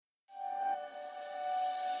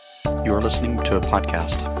You are listening to a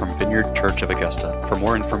podcast from Vineyard Church of Augusta. For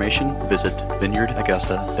more information, visit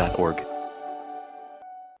vineyardaugusta.org.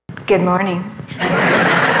 Good morning.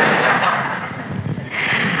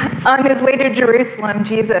 On his way to Jerusalem,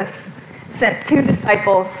 Jesus sent 2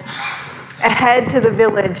 disciples ahead to the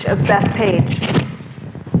village of Bethpage.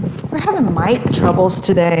 We're having mic troubles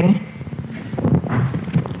today.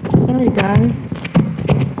 Sorry, guys.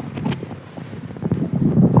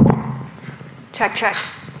 Check.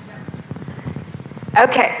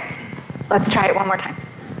 Okay, let's try it one more time.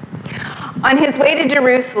 On his way to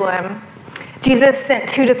Jerusalem, Jesus sent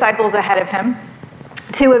 2 disciples ahead of him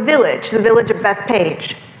to a village, the village of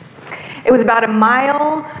Bethpage. It was about a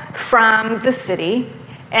mile from the city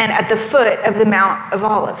and at the foot of the Mount of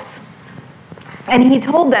Olives. And he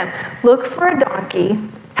told them, look for a donkey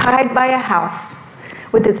tied by a house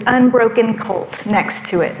with its unbroken colt next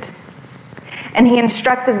to it. And he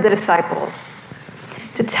instructed the disciples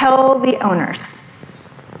to tell the owners,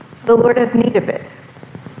 the Lord has need of it.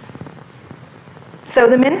 So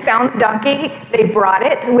the men found the donkey, they brought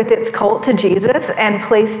it with its colt to Jesus and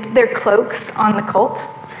placed their cloaks on the colt.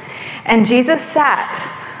 And Jesus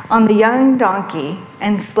sat on the young donkey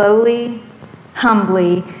and slowly,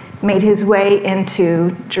 humbly made his way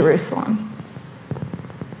into Jerusalem.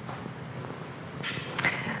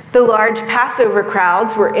 The large Passover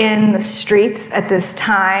crowds were in the streets at this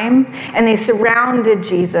time, and they surrounded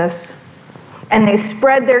Jesus, and they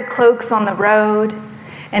spread their cloaks on the road,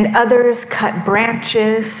 and others cut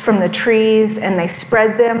branches from the trees, and they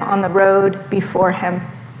spread them on the road before him.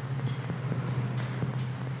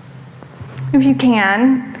 If you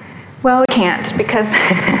can, well, you can't, because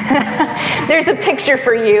there's a picture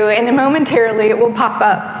for you, and momentarily it will pop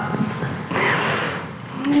up.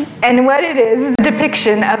 And what it is a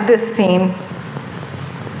depiction of this scene.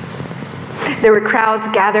 There were crowds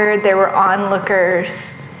gathered, there were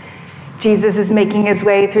onlookers. Jesus is making his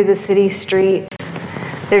way through the city streets.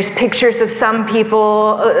 There's pictures of some people,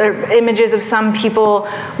 or images of some people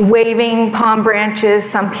waving palm branches,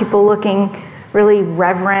 some people looking really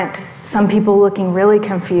reverent, some people looking really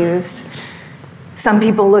confused, some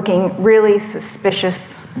people looking really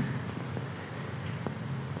suspicious,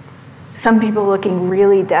 some people looking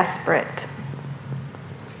really desperate.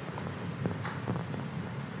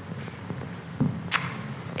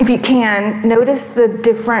 If you can, notice the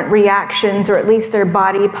different reactions, or at least their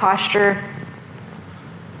body posture.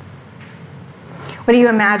 What do you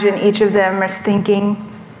imagine each of them is thinking?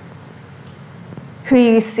 Who do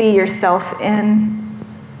you see yourself in?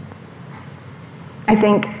 I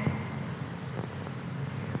think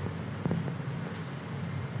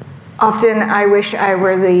often I wish I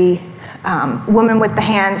were the woman with the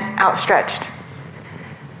hand outstretched.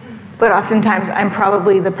 But oftentimes I'm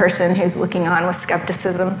probably the person who's looking on with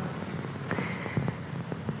skepticism.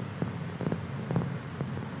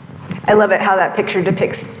 I love it how that picture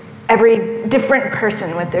depicts every different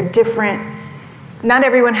person with their different, not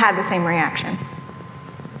everyone had the same reaction.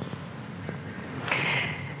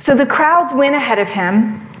 So the crowds went ahead of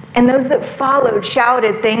him, and those that followed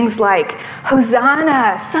shouted things like,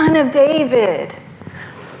 Hosanna, Son of David,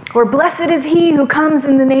 or blessed is he who comes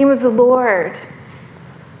in the name of the Lord,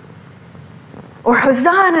 or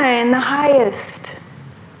Hosanna in the highest.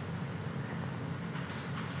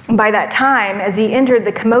 And by that time, as he entered,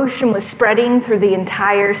 the commotion was spreading through the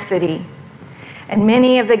entire city. And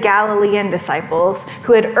many of the Galilean disciples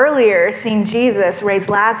who had earlier seen Jesus raise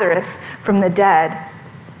Lazarus from the dead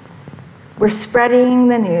were spreading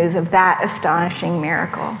the news of that astonishing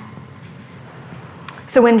miracle.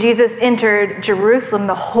 So when Jesus entered Jerusalem,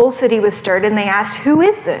 the whole city was stirred, and they asked, who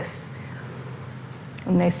is this?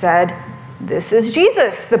 And they said, this is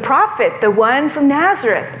Jesus, the prophet, the one from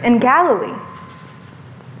Nazareth in Galilee.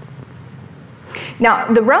 Now,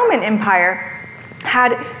 the Roman Empire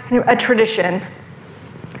had a tradition.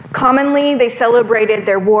 Commonly, they celebrated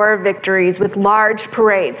their war victories with large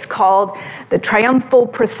parades called the Triumphal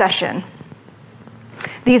Procession.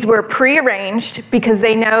 These were prearranged because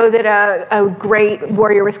they know that a great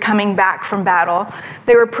warrior was coming back from battle.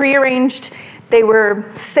 They were prearranged, they were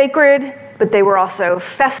sacred, but they were also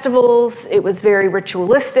festivals. It was very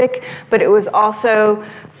ritualistic, but it was also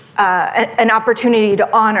an opportunity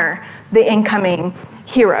to honor the incoming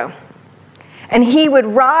hero. And he would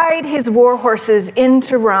ride his war horses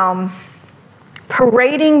into Rome,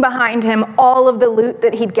 parading behind him all of the loot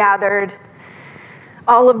that he'd gathered,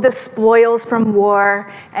 all of the spoils from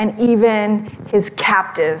war, and even his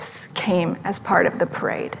captives came as part of the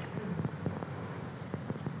parade.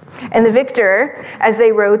 And the victor, as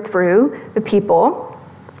they rode through, the people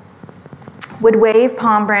would wave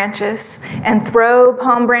palm branches and throw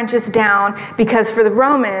palm branches down because for the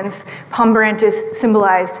Romans, palm branches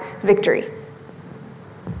symbolized victory.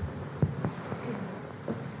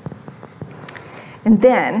 And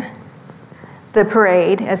then the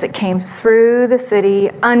parade, as it came through the city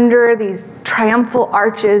under these triumphal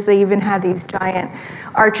arches, they even had these giant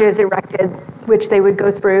arches erected, which they would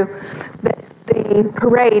go through. The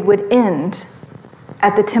parade would end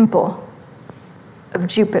at the temple of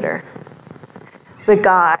Jupiter, the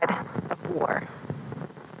god of war.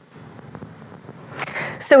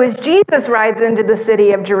 So as Jesus rides into the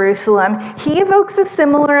city of Jerusalem, he evokes a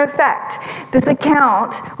similar effect. This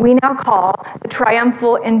account we now call the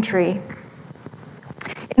Triumphal Entry,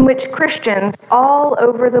 in which Christians all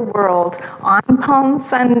over the world on Palm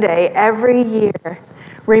Sunday every year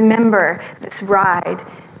remember this ride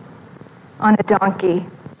on a donkey.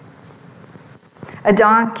 A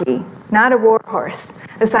donkey, not a war horse,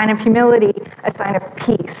 a sign of humility, a sign of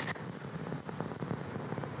peace.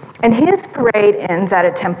 And his parade ends at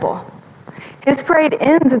a temple. His parade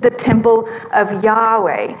ends at the temple of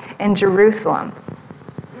Yahweh in Jerusalem,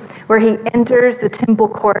 where he enters the temple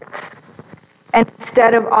courts. And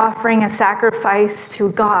instead of offering a sacrifice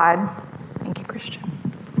to God, thank you, Christian.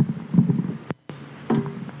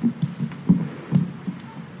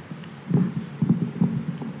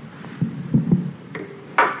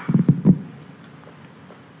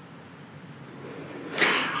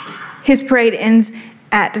 His parade ends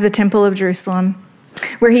at the temple of Jerusalem,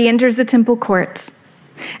 where he enters the temple courts.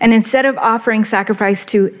 And instead of offering sacrifice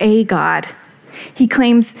to a god, he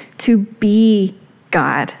claims to be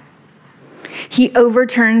God. He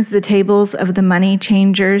overturns the tables of the money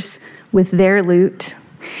changers with their loot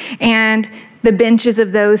and the benches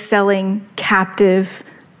of those selling captive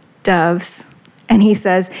doves. And he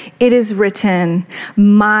says, "It is written,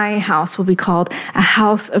 my house will be called a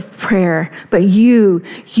house of prayer, but you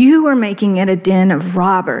are making it a den of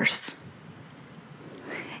robbers."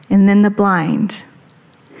 And then the blind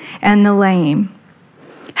and the lame,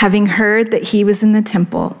 having heard that he was in the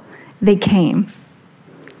temple, they came,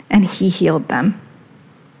 and he healed them.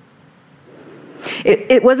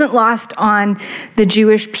 It wasn't lost on the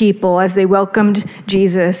Jewish people as they welcomed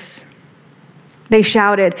Jesus. They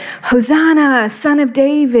shouted, "Hosanna, Son of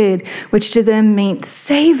David," which to them meant,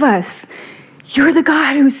 "Save us. You're the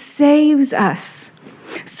God who saves us.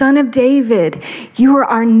 Son of David, you are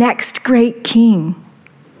our next great king."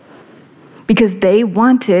 Because they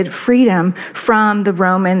wanted freedom from the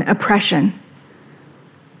Roman oppression.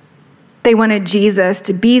 They wanted Jesus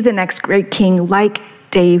to be the next great king like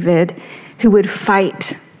David, who would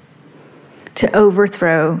fight to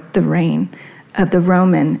overthrow the reign of the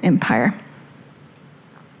Roman Empire.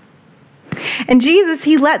 And Jesus,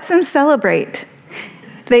 he lets them celebrate.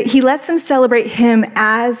 He lets them celebrate him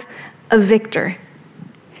as a victor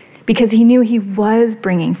because he knew he was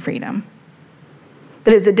bringing freedom.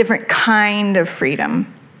 But it's a different kind of freedom.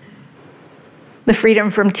 The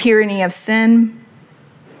freedom from tyranny of sin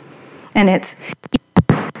and its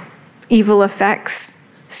evil effects.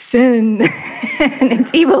 Sin and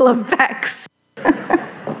its evil effects.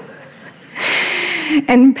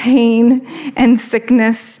 And pain and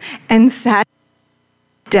sickness and sadness,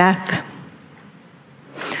 death.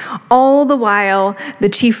 All the while, the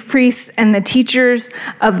chief priests and the teachers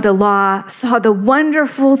of the law saw the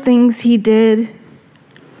wonderful things he did,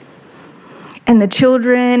 and the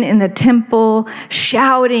children in the temple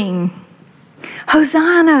shouting,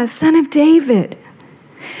 "Hosanna, Son of David."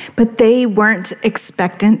 But they weren't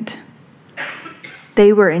expectant.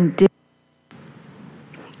 They were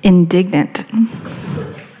indignant.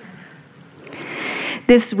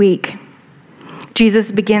 This week,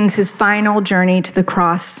 Jesus begins his final journey to the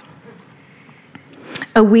cross,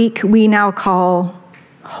 a week we now call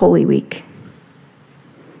Holy Week.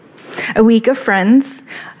 A week of friends,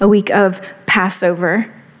 a week of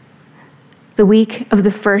Passover, the week of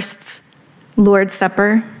the first Lord's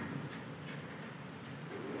Supper,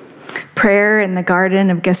 prayer in the Garden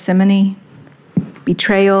of Gethsemane,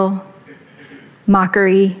 betrayal,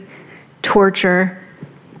 mockery, torture,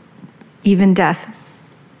 even death.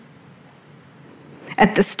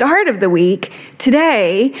 At the start of the week,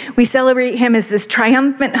 today, we celebrate him as this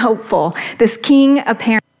triumphant hopeful, this king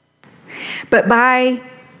apparent. But by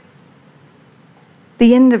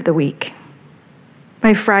the end of the week,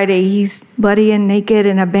 by Friday, he's bloody and naked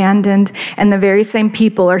and abandoned, and the very same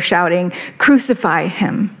people are shouting, "Crucify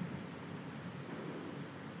him."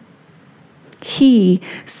 He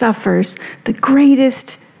suffers the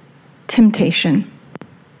greatest temptation.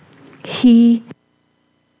 He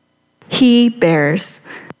bears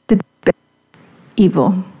the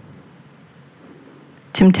evil.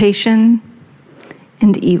 Temptation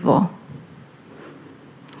and evil.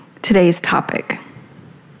 Today's topic.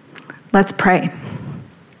 Let's pray.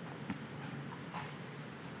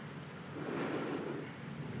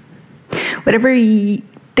 Whatever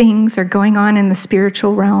things are going on in the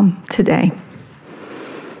spiritual realm today,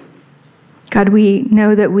 God, we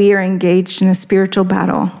know that we are engaged in a spiritual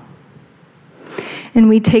battle. And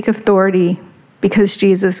we take authority because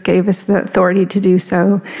Jesus gave us the authority to do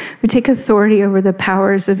so. We take authority over the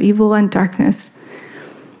powers of evil and darkness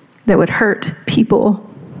that would hurt people,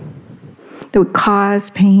 that would cause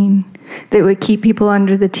pain, that would keep people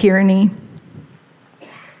under the tyranny.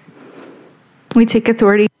 We take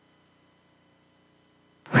authority.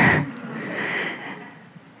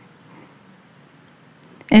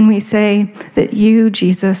 And we say that you,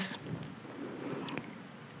 Jesus,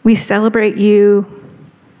 we celebrate you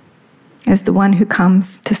as the one who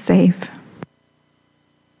comes to save.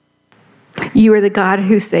 You are the God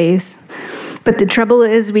who saves. But the trouble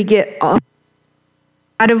is we get out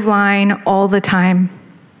of line all the time.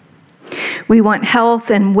 We want health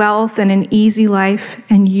and wealth and an easy life,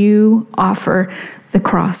 and you offer the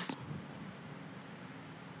cross.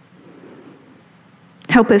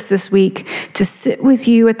 Help us this week to sit with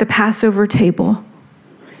you at the Passover table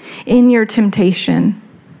in your temptation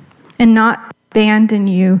and not abandon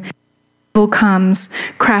you. Evil comes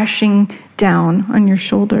crashing down on your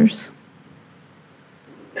shoulders.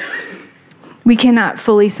 We cannot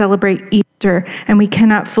fully celebrate Easter, and we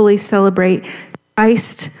cannot fully celebrate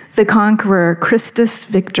Christ the Conqueror, Christus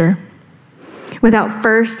Victor, without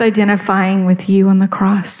first identifying with you on the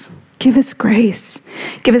cross. Give us grace.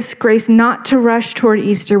 Give us grace not to rush toward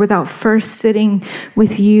Easter without first sitting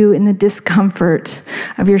with you in the discomfort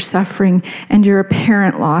of your suffering and your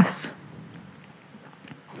apparent loss.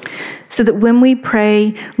 So that when we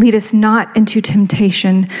pray, lead us not into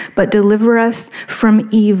temptation, but deliver us from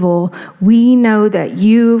evil, we know that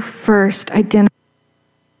you first identify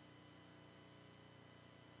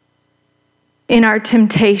in our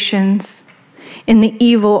temptations, in the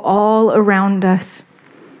evil all around us,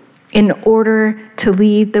 in order to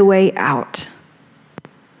lead the way out.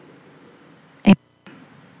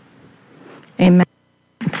 Amen.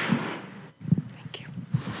 Thank you.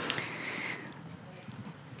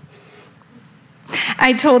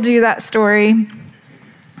 I told you that story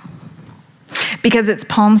because it's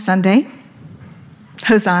Palm Sunday.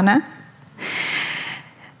 Hosanna.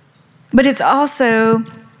 But it's also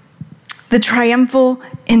the triumphal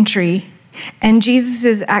entry and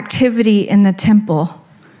Jesus' activity in the temple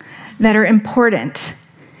that are important.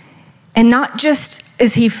 And not just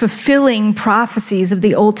is he fulfilling prophecies of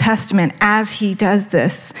the Old Testament as he does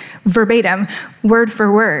this, verbatim, word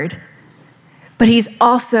for word, but he's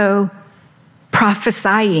also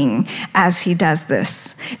prophesying as he does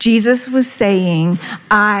this. Jesus was saying,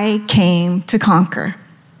 I came to conquer.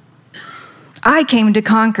 I came to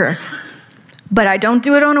conquer. But I don't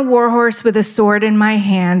do it on a war horse with a sword in my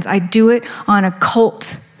hands. I do it on a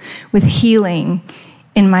colt with healing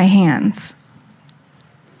in my hands.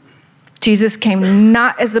 Jesus came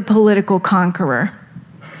not as a political conqueror.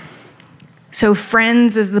 So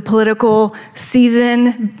friends, as the political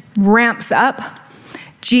season ramps up,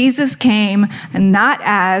 Jesus came not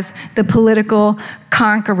as the political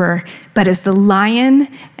conqueror, but as the lion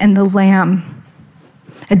and the lamb,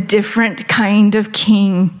 a different kind of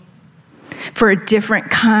king for a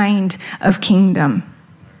different kind of kingdom.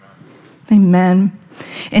 Amen.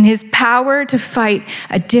 And his power to fight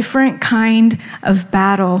a different kind of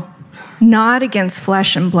battle, not against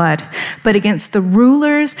flesh and blood, but against the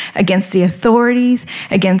rulers, against the authorities,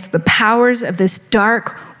 against the powers of this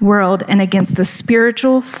dark world, and against the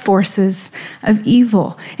spiritual forces of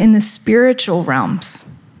evil in the spiritual realms.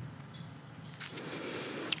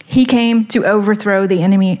 He came to overthrow the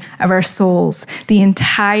enemy of our souls, the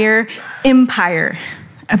entire empire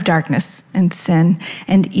of darkness and sin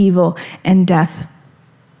and evil and death.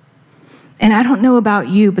 And I don't know about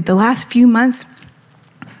you, but the last few months,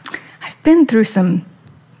 I've been through some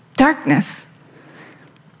darkness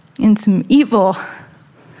and some evil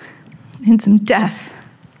and some death.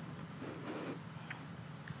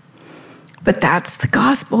 But that's the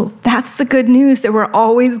gospel. That's the good news that we're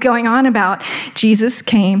always going on about. Jesus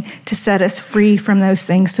came to set us free from those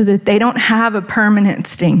things so that they don't have a permanent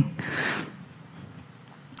sting.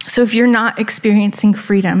 So if you're not experiencing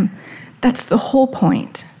freedom, that's the whole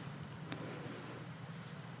point.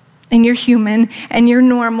 And you're human and you're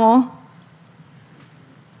normal,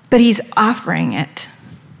 but he's offering it.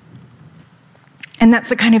 And that's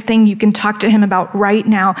the kind of thing you can talk to him about right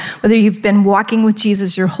now, whether you've been walking with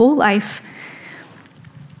Jesus your whole life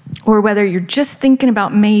or whether you're just thinking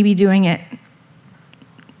about maybe doing it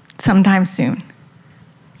sometime soon.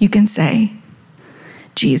 you can say,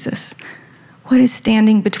 Jesus, what is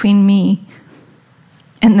standing between me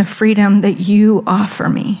and the freedom that you offer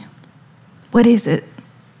me? What is it?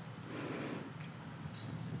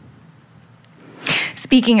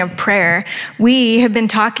 Speaking of prayer, we have been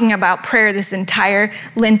talking about prayer this entire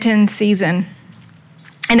Lenten season.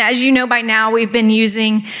 And as you know by now, we've been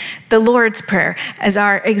using the Lord's Prayer as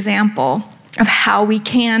our example of how we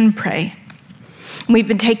can pray. We've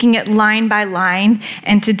been taking it line by line,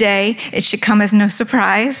 and today it should come as no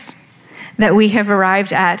surprise that we have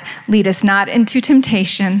arrived at, lead us not into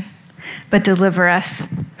temptation, but deliver us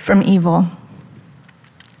from evil.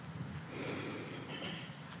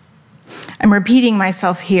 I'm repeating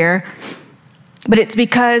myself here, but it's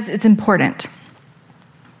because it's important.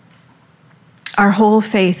 Our whole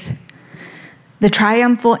faith, the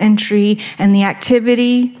triumphal entry, and the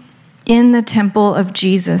activity in the temple of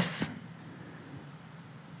Jesus,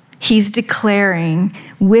 he's declaring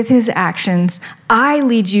with his actions, I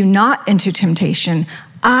lead you not into temptation.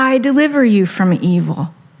 I deliver you from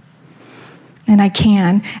evil. And I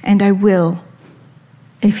can and I will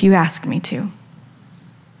if you ask me to.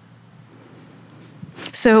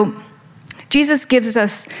 So Jesus gives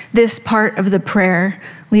us this part of the prayer,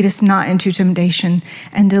 lead us not into temptation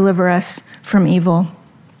and deliver us from evil.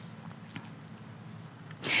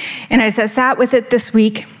 And as I sat with it this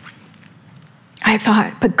week, I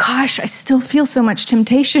thought, but gosh, I still feel so much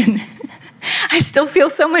temptation. I still feel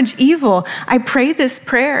so much evil. I pray this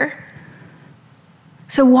prayer.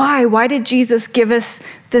 So why? Why did Jesus give us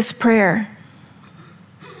this prayer?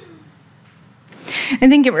 I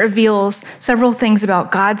think it reveals several things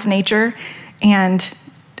about God's nature and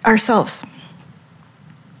ourselves.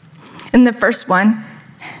 And the first one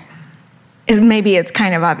is, maybe it's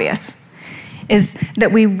kind of obvious, is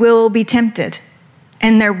that we will be tempted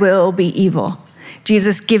and there will be evil.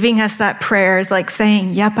 Jesus giving us that prayer is like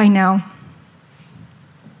saying, yep, I know.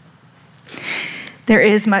 There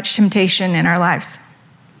is much temptation in our lives.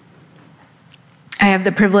 I have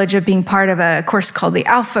the privilege of being part of a course called the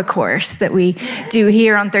Alpha course that we do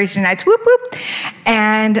here on Thursday nights. Whoop, whoop.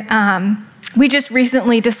 And we just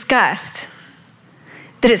recently discussed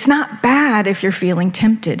that it's not bad if you're feeling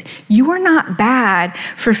tempted. You are not bad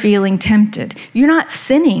for feeling tempted. You're not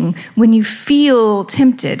sinning when you feel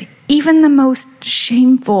tempted. Even the most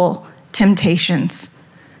shameful temptations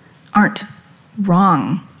aren't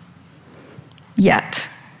wrong yet.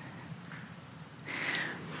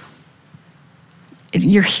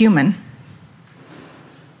 You're human.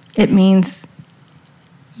 It means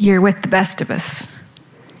you're with the best of us,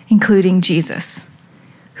 including Jesus,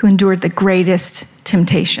 who endured the greatest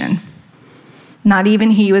temptation. Not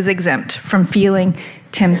even he was exempt from feeling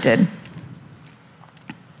tempted.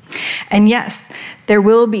 And yes, there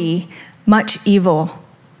will be much evil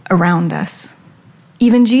around us.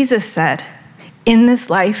 Even Jesus said, in this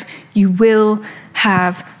life, you will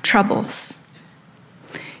have troubles.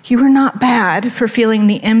 You are not bad for feeling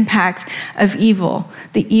the impact of evil,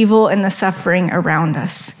 the evil and the suffering around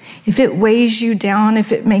us. If it weighs you down,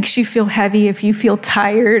 if it makes you feel heavy, if you feel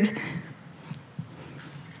tired,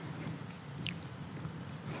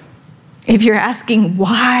 if you're asking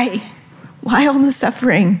why all the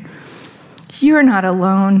suffering, you're not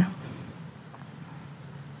alone.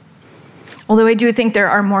 Although I do think there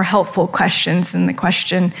are more helpful questions than the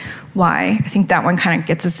question why. I think that one kind of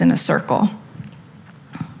gets us in a circle.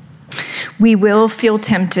 We will feel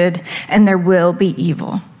tempted and there will be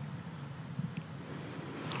evil.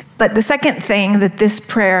 But the second thing that this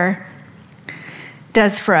prayer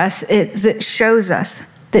does for us is it shows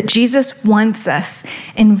us that Jesus wants us,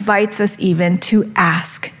 invites us even to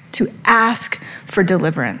ask for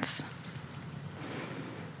deliverance.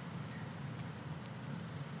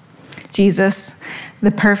 Jesus,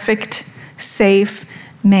 the perfect, safe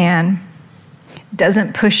man,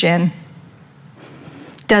 doesn't push in,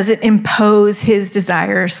 doesn't impose his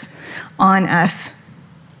desires on us.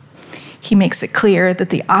 He makes it clear that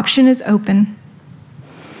the option is open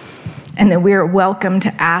and that we are welcome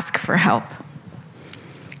to ask for help.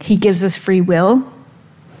 He gives us free will,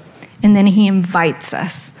 and then he invites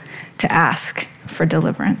us to ask for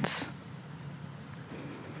deliverance.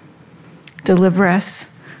 Deliver us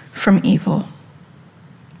from evil.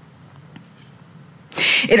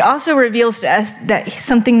 It also reveals to us that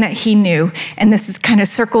something that he knew, and this is kind of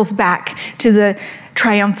circles back to the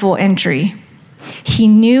triumphal entry. He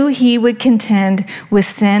knew he would contend with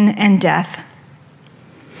sin and death,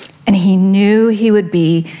 and he knew he would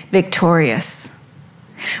be victorious,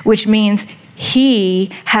 which means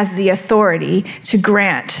he has the authority to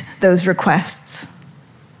grant those requests.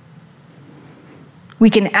 we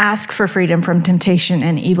can ask for freedom from temptation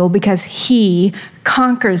and evil because he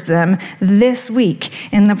conquers them this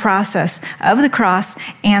week in the process of the cross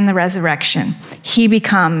and the resurrection. He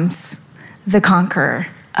becomes the conqueror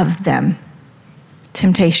of them,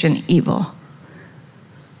 temptation, evil.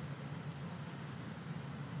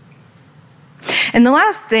 And the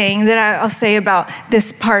last thing that I'll say about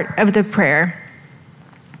this part of the prayer,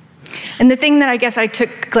 and the thing that I guess I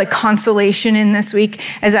took like consolation in this week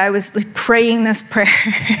as I was like praying this prayer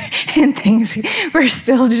and things were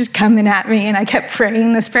still just coming at me, and I kept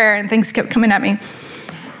praying this prayer and things kept coming at me,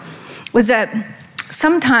 was that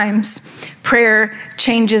sometimes prayer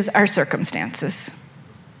changes our circumstances.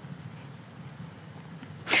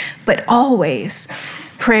 But always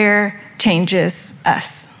prayer changes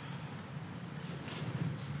us.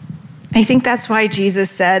 I think that's why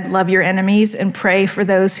Jesus said, love your enemies and pray for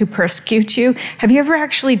those who persecute you. Have you ever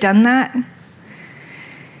actually done that?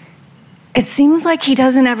 It seems like he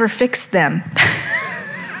doesn't ever fix them.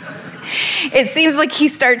 It seems like he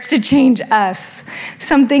starts to change us.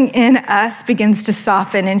 Something in us begins to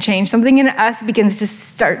soften and change. Something in us begins to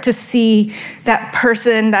start to see that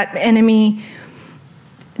person, that enemy,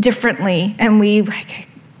 differently. And we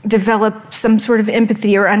develop some sort of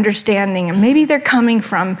empathy or understanding, and maybe they're coming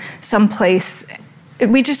from someplace.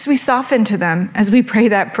 We soften to them as we pray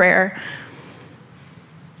that prayer.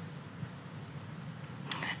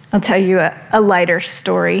 I'll tell you a lighter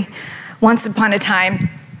story. Once upon a time,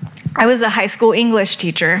 I was a high school English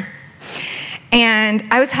teacher, and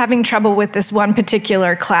I was having trouble with this one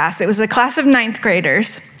particular class. It was a class of 9th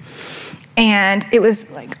graders. And it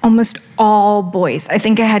was like almost all boys. I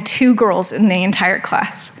think I had 2 girls in the entire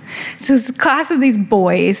class. So it was a class of these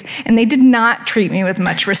boys, and they did not treat me with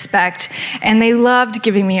much respect, and they loved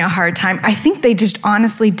giving me a hard time. I think they just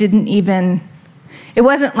honestly didn't even, it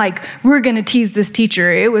wasn't like, we're going to tease this teacher.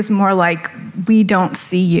 It was more like, we don't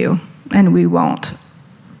see you, and we won't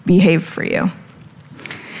behave for you.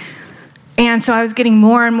 And so I was getting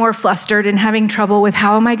more and more flustered and having trouble with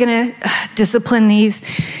how am I going to discipline these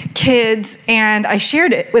kids. And I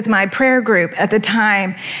shared it with my prayer group at the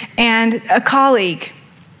time. And a colleague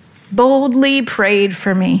boldly prayed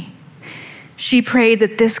for me. She prayed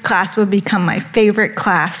that this class would become my favorite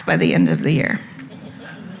class by the end of the year.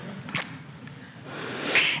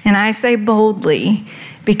 And I say boldly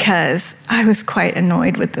because I was quite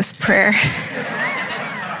annoyed with this prayer.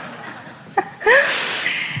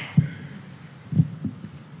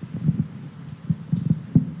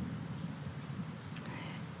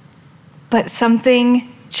 But something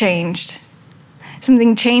changed.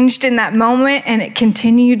 Something changed in that moment, and it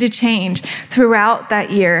continued to change throughout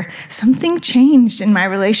that year. Something changed in my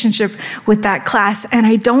relationship with that class, and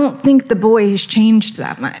I don't think the boys changed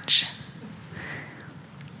that much.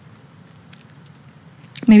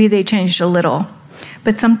 Maybe they changed a little,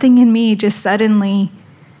 but something in me just suddenly,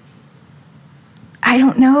 I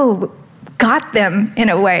don't know, got them in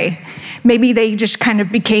a way. Maybe they just kind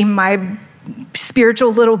of became my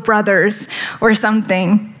spiritual little brothers or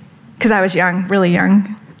something, because I was young, really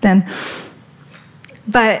young then.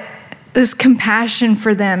 But this compassion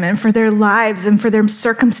for them and for their lives and for their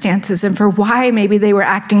circumstances and for why maybe they were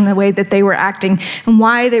acting the way that they were acting and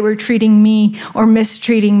why they were treating me or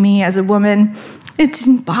mistreating me as a woman, it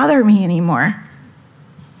didn't bother me anymore.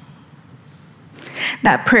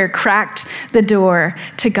 That prayer cracked the door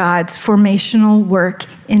to God's formational work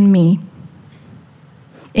in me,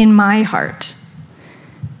 in my heart.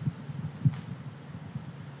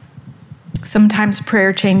 Sometimes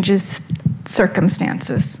prayer changes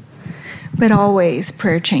circumstances, but always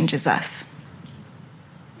prayer changes us.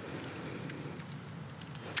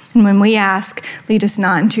 And when we ask, lead us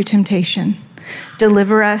not into temptation,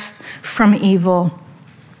 deliver us from evil,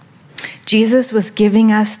 Jesus was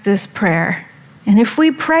giving us this prayer. And if we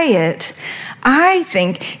pray it, I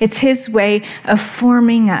think it's his way of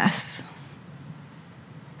forming us,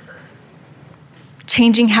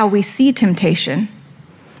 changing how we see temptation,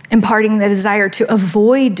 imparting the desire to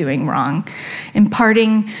avoid doing wrong,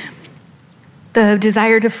 imparting the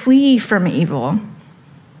desire to flee from evil.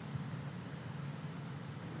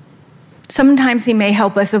 Sometimes he may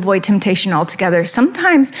help us avoid temptation altogether.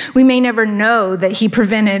 Sometimes we may never know that he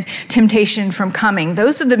prevented temptation from coming.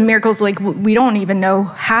 Those are the miracles like we don't even know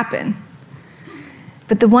happen.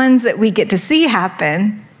 But the ones that we get to see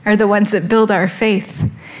happen are the ones that build our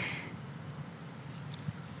faith.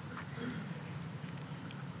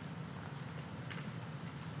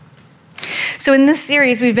 So in this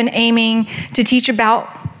series, we've been aiming to teach about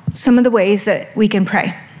some of the ways that we can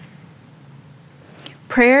pray.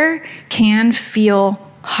 Prayer can feel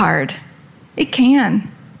hard. It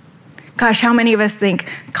can. Gosh, how many of us think,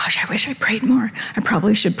 gosh, I wish I prayed more. I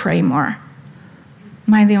probably should pray more.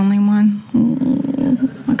 Am I the only one?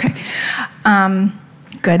 Okay.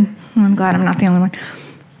 Good. I'm glad I'm not the only one.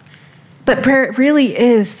 But prayer really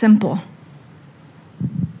is simple.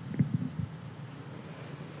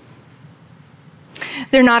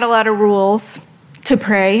 There are not a lot of rules to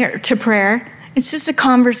pray or to prayer. It's just a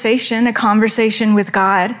conversation with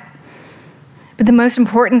God. But the most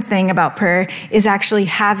important thing about prayer is actually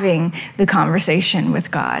having the conversation with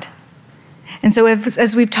God. And so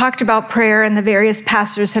as we've talked about prayer, and the various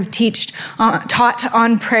pastors have taught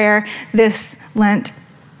on prayer this Lent,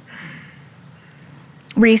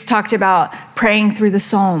 Reese talked about praying through the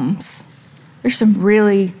Psalms. There's some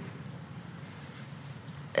really,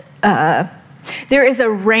 there is a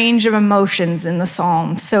range of emotions in the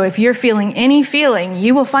Psalms. So if you're feeling any feeling,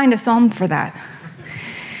 you will find a psalm for that.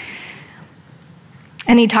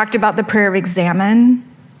 And he talked about the prayer of examine.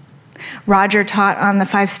 Roger taught on the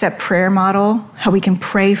 5-step prayer model, how we can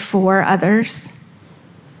pray for others.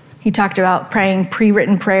 He talked about praying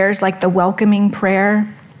pre-written prayers like the welcoming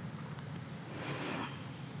prayer.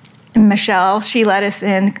 And Michelle, she led us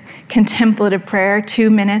in contemplative prayer, 2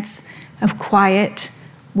 minutes of quiet,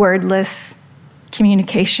 wordless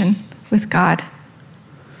communication with God.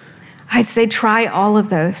 I'd say try all of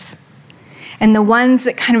those. And the ones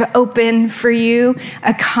that kind of open for you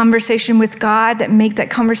a conversation with God, that make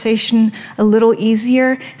that conversation a little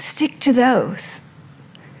easier, stick to those.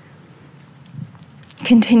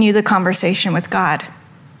 Continue the conversation with God.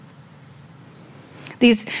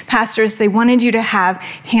 These pastors, they wanted you to have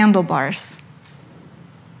handlebars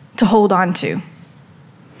to hold on to.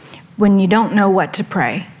 When you don't know what to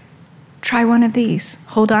pray, try one of these.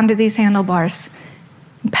 Hold on to these handlebars.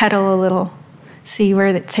 Pedal a little. See where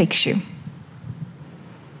it takes you.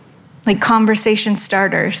 Like conversation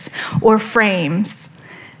starters or frames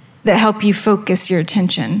that help you focus your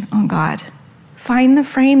attention on God. Find the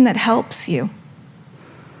frame that helps you.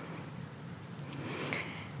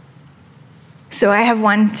 So I have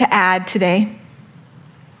one to add today.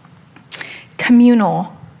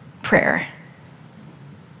 Communal prayer.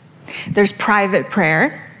 There's private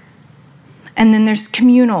prayer, and then there's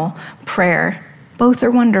communal prayer. Both are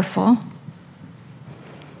wonderful.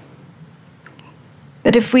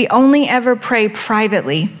 But if we only ever pray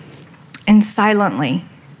privately and silently,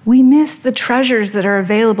 we miss the treasures that are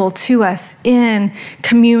available to us in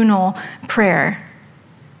communal prayer.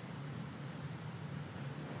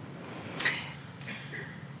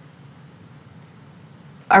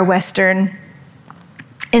 Our Western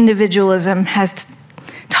individualism has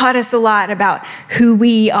taught us a lot about who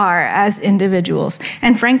we are as individuals.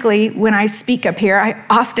 And frankly, when I speak up here, I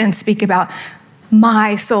often speak about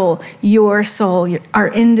my soul, your soul, our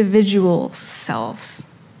individual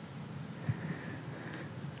selves.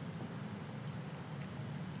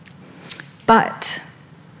 But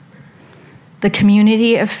the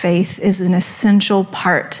community of faith is an essential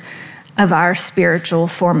part of our spiritual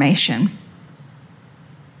formation.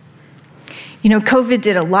 You know, COVID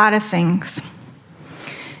did a lot of things.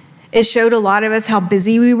 It showed a lot of us how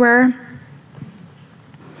busy we were.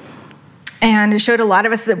 And it showed a lot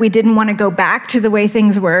of us that we didn't want to go back to the way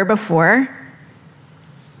things were before.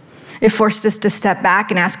 It forced us to step back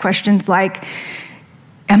and ask questions like,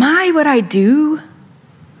 am I what I do?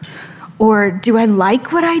 Or do I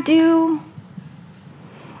like what I do?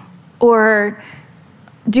 Or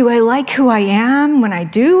do I like who I am when I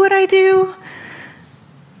do what I do?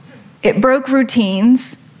 It broke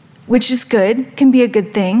routines, which is good, can be a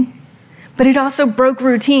good thing. But it also broke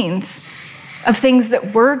routines of things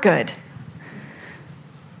that were good.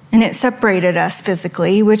 And it separated us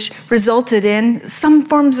physically, which resulted in some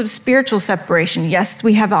forms of spiritual separation. Yes,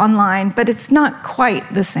 we have online, but it's not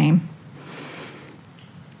quite the same.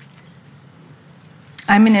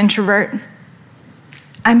 I'm an introvert.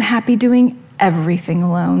 I'm happy doing everything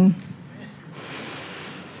alone.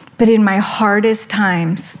 But in my hardest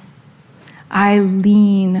times, I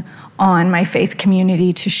lean on my faith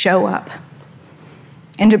community to show up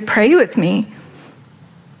and to pray with me.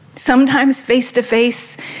 Sometimes face to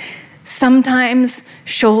face, sometimes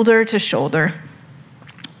shoulder to shoulder.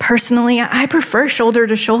 Personally, I prefer shoulder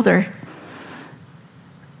to shoulder.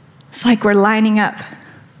 It's like we're lining up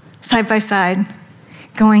side by side,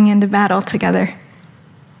 going into battle together.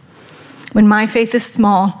 When my faith is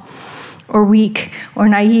small or weak or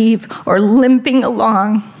naive or limping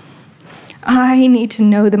along, I need to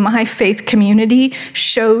know that my faith community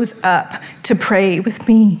shows up to pray with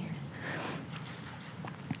me.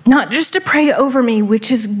 Not just to pray over me,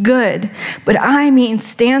 which is good, but I mean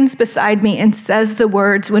stands beside me and says the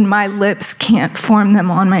words when my lips can't form them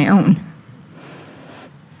on my own.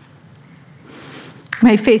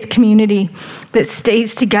 my faith community that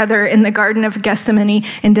stays together in the Garden of Gethsemane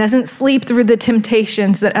and doesn't sleep through the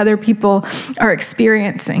temptations that other people are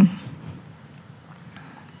experiencing.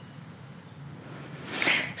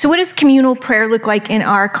 So what does communal prayer look like in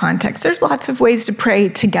our context? There's lots of ways to pray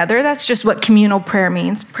together. That's just what communal prayer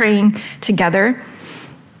means, praying together.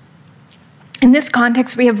 In this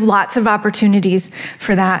context, we have lots of opportunities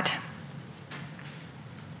for that.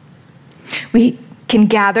 We can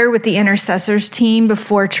gather with the intercessors team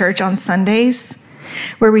before church on Sundays,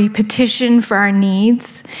 where we petition for our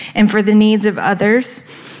needs and for the needs of others.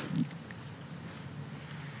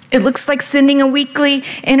 It looks like sending a weekly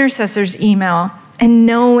intercessors email and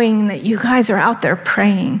knowing that you guys are out there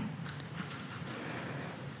praying.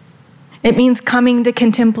 It means coming to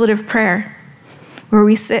contemplative prayer, where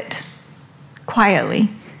we sit quietly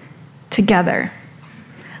together,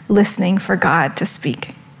 listening for God to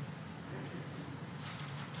speak.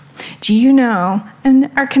 Do you know,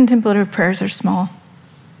 and our contemplative prayers are small,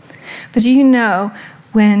 but do you know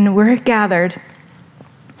when we're gathered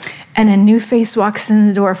and a new face walks in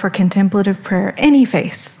the door for contemplative prayer, any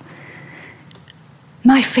face,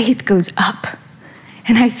 my faith goes up.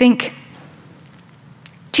 And I think,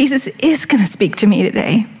 Jesus is going to speak to me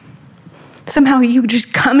today. Somehow you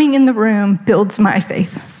just coming in the room builds my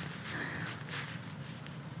faith.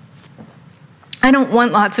 I don't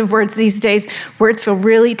want lots of words these days. Words feel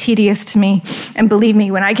really tedious to me. And believe me,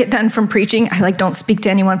 when I get done from preaching, I don't speak to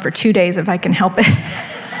anyone for 2 days if I can help it.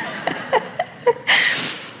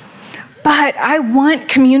 But I want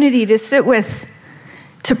community to sit with,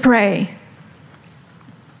 to pray.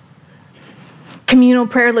 Communal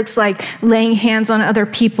prayer looks like laying hands on other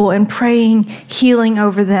people and praying healing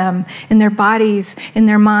over them in their bodies, in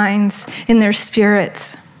their minds, in their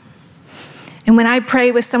spirits. And when I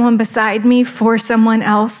pray with someone beside me for someone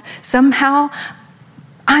else, somehow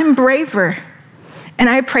I'm braver. And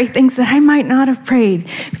I pray things that I might not have prayed,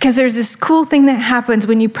 because there's this cool thing that happens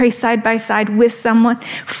when you pray side by side with someone,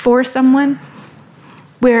 for someone,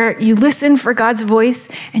 where you listen for God's voice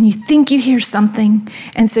and you think you hear something.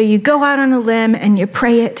 And so you go out on a limb and you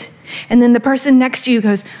pray it. And then the person next to you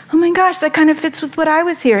goes, oh my gosh, that kind of fits with what I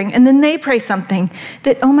was hearing. And then they pray something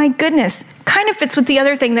that, oh my goodness, kind of fits with the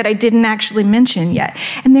other thing that I didn't actually mention yet.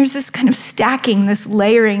 And there's this kind of stacking, this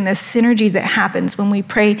layering, this synergy that happens when we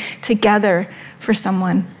pray together for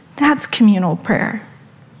someone. That's communal prayer.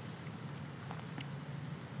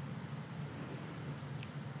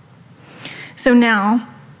 So now,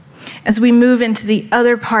 as we move into the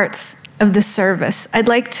other parts of the service, I'd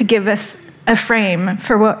like to give us a frame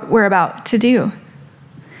for what we're about to do.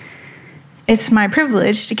 It's my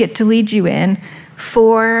privilege to get to lead you in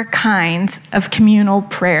 4 kinds of communal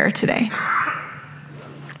prayer today.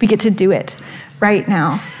 We get to do it right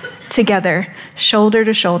now, together, shoulder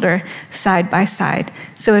to shoulder, side by side.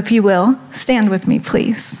 So if you will, stand with me,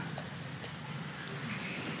 please.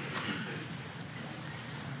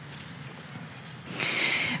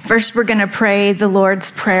 First, we're going to pray the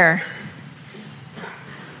Lord's Prayer.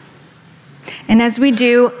 And as we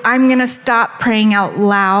do, I'm going to stop praying out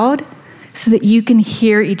loud so that you can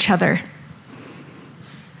hear each other.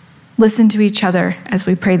 Listen to each other as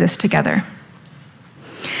we pray this together.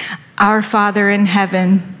 Our Father in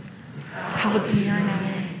heaven, hallowed be your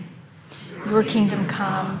name. Your kingdom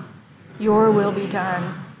come, your will be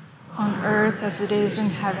done, on earth as it is in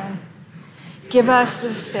heaven. Give us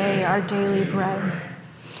this day our daily bread,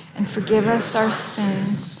 and forgive us our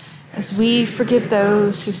sins as we forgive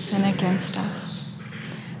those who sin against us.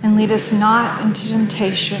 And lead us not into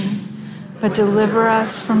temptation, but deliver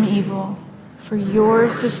us from evil. For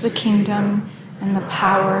yours is the kingdom and the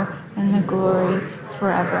power and the glory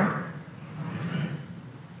forever.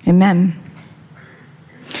 Amen.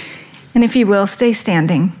 And if you will, stay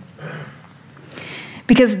standing.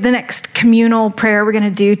 Because the next communal prayer we're going to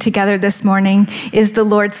do together this morning is the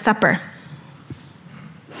Lord's Supper.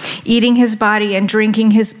 Eating his body and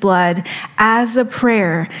drinking his blood as a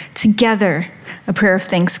prayer together, a prayer of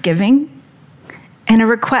thanksgiving and a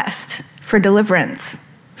request for deliverance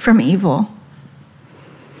from evil.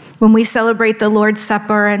 When we celebrate the Lord's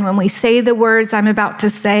Supper and when we say the words I'm about to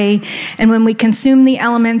say, and when we consume the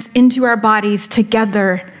elements into our bodies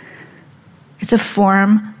together, it's a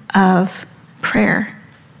form of prayer.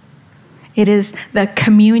 It is the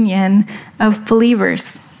communion of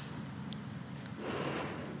believers.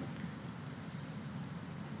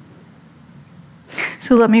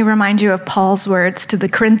 So let me remind you of Paul's words to the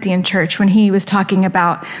Corinthian church when he was talking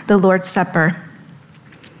about the Lord's Supper.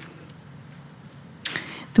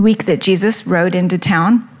 The week that Jesus rode into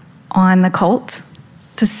town on the colt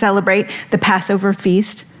to celebrate the Passover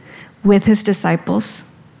feast with his disciples,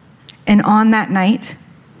 And on that night,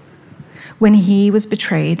 when he was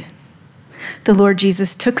betrayed, the Lord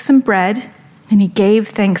Jesus took some bread and he gave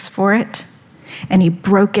thanks for it, and he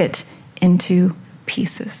broke it into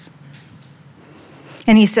pieces.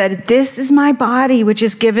 And he said, "This is my body, which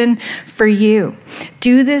is given for you.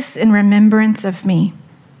 Do this in remembrance of me."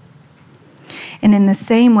 And in the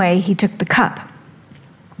same way, he took the cup.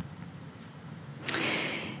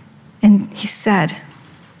 And he said,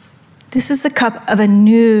 "This is the cup of a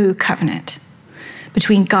new covenant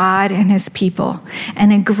between God and his people,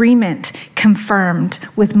 an agreement confirmed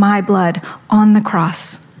with my blood on the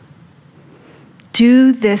cross.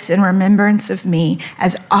 Do this in remembrance of me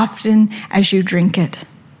as often as you drink it.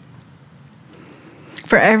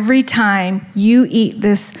 For every time you eat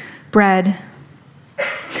this bread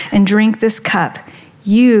and drink this cup,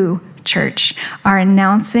 you, church, are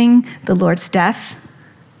announcing the Lord's death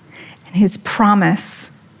and his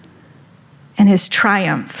promise and his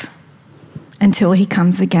triumph until he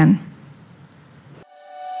comes again."